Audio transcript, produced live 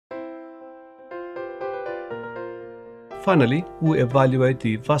Finally, we evaluate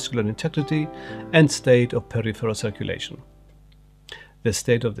the vascular integrity and state of peripheral circulation. The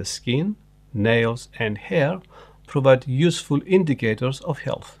state of the skin, nails, and hair provide useful indicators of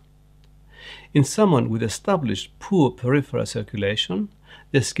health. In someone with established poor peripheral circulation,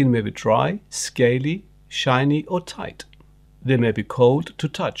 the skin may be dry, scaly, shiny, or tight. They may be cold to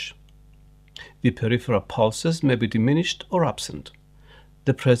touch. The peripheral pulses may be diminished or absent.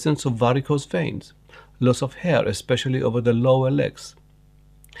 The presence of varicose veins, loss of hair, especially over the lower legs.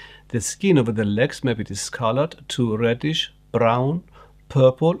 The skin over the legs may be discolored to reddish, brown,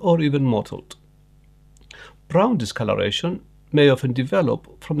 purple, or even mottled. Brown discoloration may often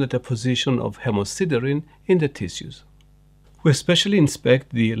develop from the deposition of hemosiderin in the tissues. We especially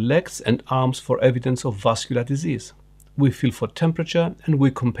inspect the legs and arms for evidence of vascular disease. We feel for temperature and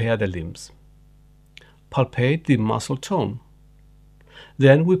we compare the limbs. Palpate the muscle tone.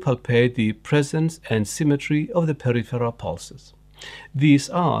 Then we palpate the presence and symmetry of the peripheral pulses. These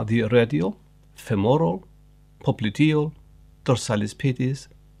are the radial, femoral, popliteal, dorsalis pedis,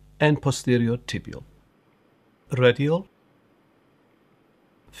 and posterior tibial. Radial,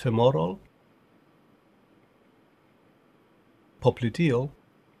 femoral, popliteal,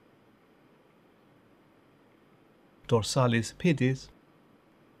 dorsalis pedis,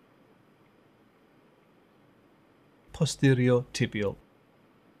 posterior tibial.